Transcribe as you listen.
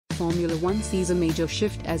Formula One sees a major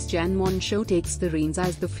shift as Jan Monchaux takes the reins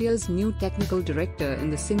as the FIA's new technical director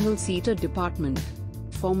in the single-seater department.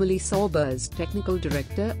 Formerly Sauber's technical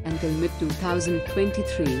director until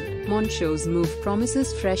mid-2023, Monchaux's move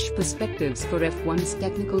promises fresh perspectives for F1's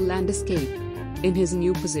technical landscape. In his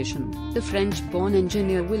new position, the French-born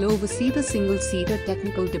engineer will oversee the single-seater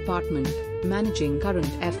technical department, managing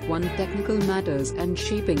current F1 technical matters and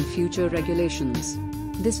shaping future regulations.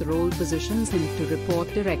 This role positions him to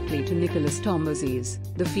report directly to Nikolas Tombazis,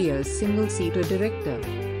 the FIA's single-seater director.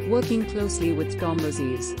 Working closely with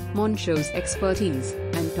Tombazis, Monchaux's expertise,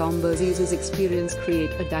 and Tombazis' experience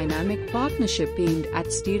create a dynamic partnership aimed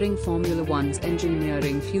at steering Formula One's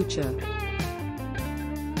engineering future.